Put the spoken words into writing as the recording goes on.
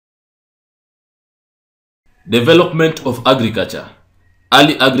Development of agriculture.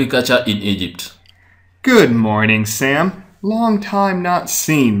 Early agriculture in Egypt. Good morning, Sam. Long time not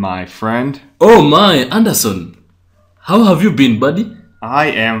seen, my friend. Oh my, Anderson. How have you been, buddy? I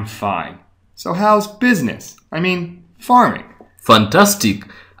am fine. So how's business? I mean, farming? Fantastic.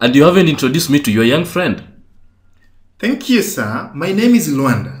 And you haven't introduced me to your young friend. Thank you, sir. My name is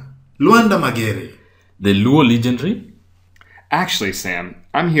Luanda Magere. The Luo legendary? Actually, Sam,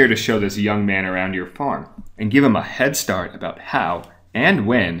 I'm here to show this young man around your farm and give him a head start about how and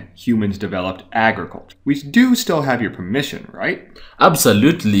when humans developed agriculture. We do still have your permission, right?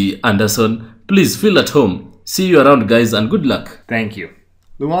 Absolutely, Anderson. Please feel at home. See you around, guys, and good luck. Thank you.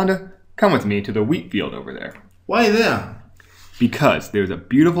 Luanda, come with me to the wheat field over there. Why there? Because there's a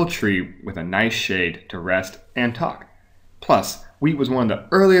beautiful tree with a nice shade to rest and talk. Plus, wheat was one of the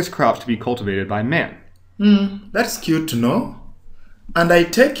earliest crops to be cultivated by man. That's cute to know. And I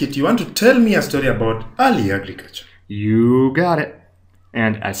take it you want to tell me a story about early agriculture. You got it.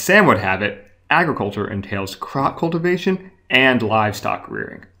 And as Sam would have it, agriculture entails crop cultivation and livestock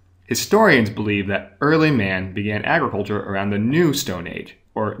rearing. Historians believe that early man began agriculture around the New Stone Age,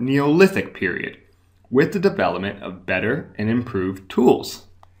 or Neolithic period, with the development of better and improved tools.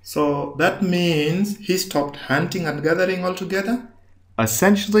 So that means he stopped hunting and gathering altogether?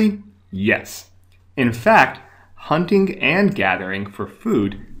 Essentially, yes. In fact, hunting and gathering for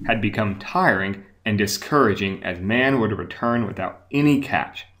food had become tiring and discouraging as man would return without any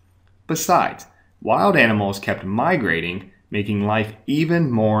catch. Besides, wild animals kept migrating, making life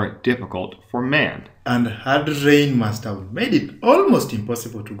even more difficult for man. And hard rain must have made it almost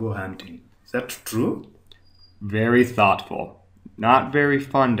impossible to go hunting. Is that true? Very thoughtful. Not very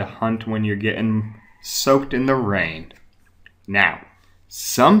fun to hunt when you're getting soaked in the rain. Now,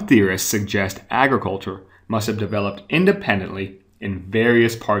 some theorists suggest agriculture must have developed independently in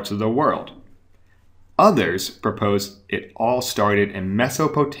various parts of the world. Others propose it all started in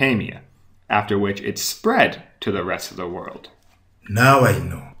Mesopotamia, after which it spread to the rest of the world. Now I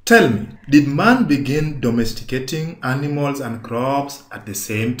know. Tell me, did man begin domesticating animals and crops at the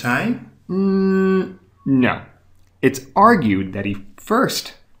same time? No. It's argued that he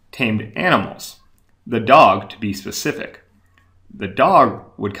first tamed animals, the dog to be specific. The dog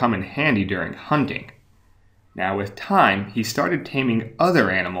would come in handy during hunting. Now with time, he started taming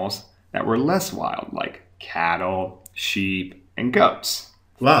other animals that were less wild, like cattle, sheep, and goats.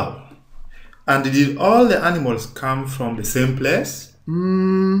 Wow. And did all the animals come from the same place?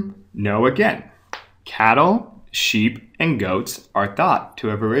 No again. Cattle, sheep, and goats are thought to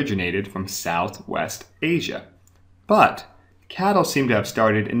have originated from Southwest Asia. But cattle seem to have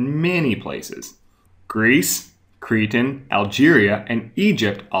started in many places. Greece, Cretan, Algeria, and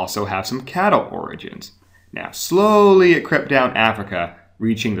Egypt also have some cattle origins. Now slowly it crept down Africa,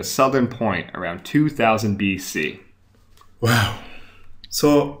 reaching the southern point around 2000 BC. Wow.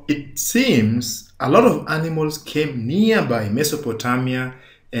 So it seems a lot of animals came nearby Mesopotamia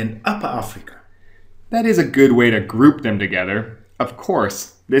and Upper Africa. That is a good way to group them together. Of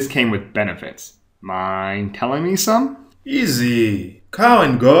course, this came with benefits. Mind telling me some? Easy. Cow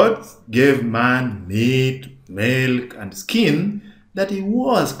and goats gave man meat, milk, and skin that he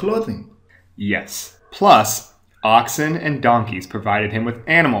was clothing. Yes. Plus, oxen and donkeys provided him with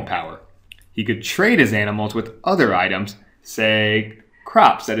animal power. He could trade his animals with other items, say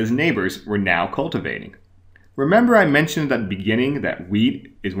crops that his neighbors were now cultivating. Remember I mentioned at the beginning that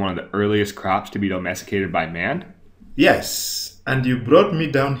wheat is one of the earliest crops to be domesticated by man? Yes, and you brought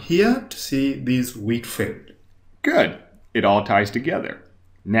me down here to see this wheat field. Good. It all ties together.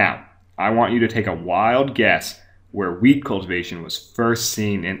 Now, I want you to take a wild guess where wheat cultivation was first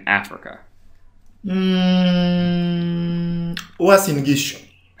seen in Africa. Was in Gishu.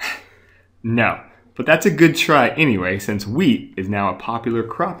 No, but that's a good try anyway, since wheat is now a popular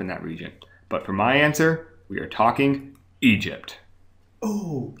crop in that region. But for my answer, we are talking Egypt.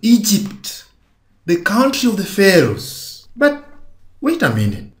 Oh, Egypt. The country of the pharaohs. But wait a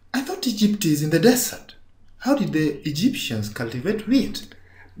minute. I thought Egypt is in the desert. How did the Egyptians cultivate wheat?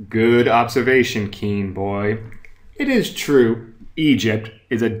 Good observation, keen boy. It is true, Egypt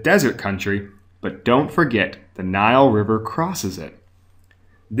is a desert country, but don't forget the Nile River crosses it.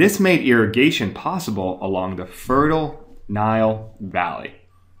 This made irrigation possible along the fertile Nile Valley.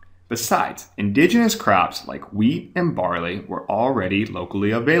 Besides, indigenous crops like wheat and barley were already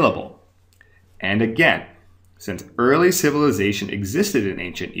locally available. And again, since early civilization existed in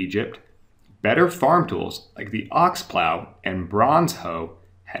ancient Egypt, better farm tools like the ox plow and bronze hoe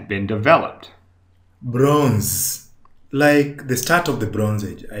had been developed. Bronze. Like the start of the Bronze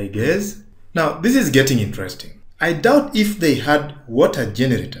Age, I guess. Now, this is getting interesting. I doubt if they had water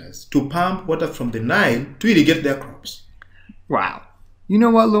generators to pump water from the Nile to irrigate their crops. Wow. You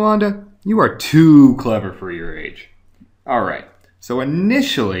know what, Luanda? You are too clever for your age. Alright, so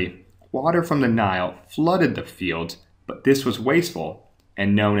initially, water from the Nile flooded the fields, but this was wasteful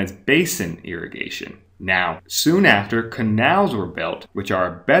and known as basin irrigation. Now, soon after, canals were built, which are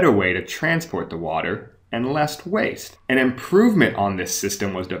a better way to transport the water and less waste. An improvement on this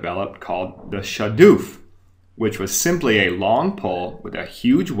system was developed called the Shadoof, which was simply a long pole with a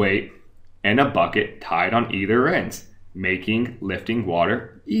huge weight and a bucket tied on either ends, making lifting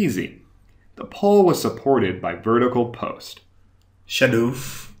water easy. The pole was supported by vertical posts.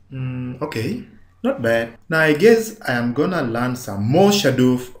 Shadoof. Okay, not bad. Now I guess I am gonna learn some more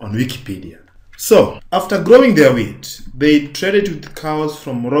Shadoof on Wikipedia. So, after growing their wheat, they traded with cows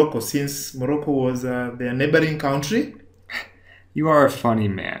from Morocco since Morocco was their neighboring country. You are a funny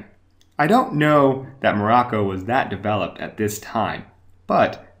man. I don't know that Morocco was that developed at this time,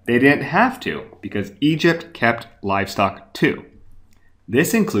 but they didn't have to because Egypt kept livestock too.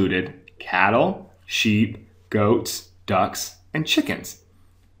 This included cattle, sheep, goats, ducks, and chickens.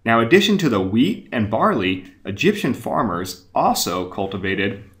 Now, in addition to the wheat and barley, Egyptian farmers also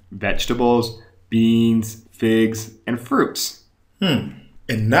cultivated vegetables, beans, figs, and fruits.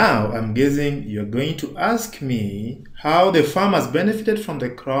 And now I'm guessing you're going to ask me how the farmers benefited from the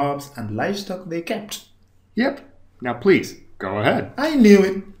crops and livestock they kept. Yep. Now please, go ahead. I knew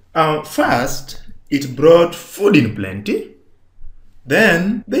it. First, it brought food in plenty.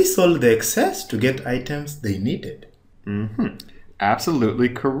 Then, they sold the excess to get items they needed. Absolutely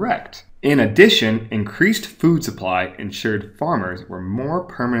correct. In addition, increased food supply ensured farmers were more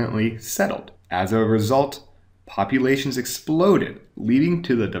permanently settled. As a result, populations exploded, leading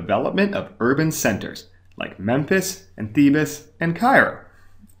to the development of urban centers like Memphis and Thebes and Cairo.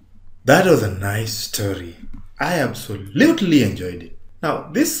 That was a nice story. I absolutely enjoyed it. Now,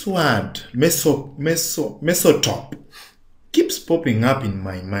 this word, mesotop, keeps popping up in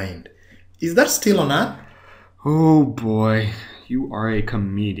my mind. Is that still on Earth? Oh boy, you are a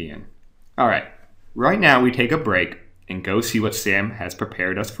comedian. Alright, right now we take a break and go see what Sam has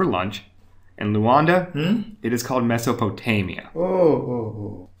prepared us for lunch. And Luanda, it is called Mesopotamia.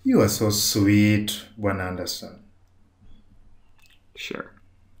 Oh. You are so sweet, Juan Anderson. Sure.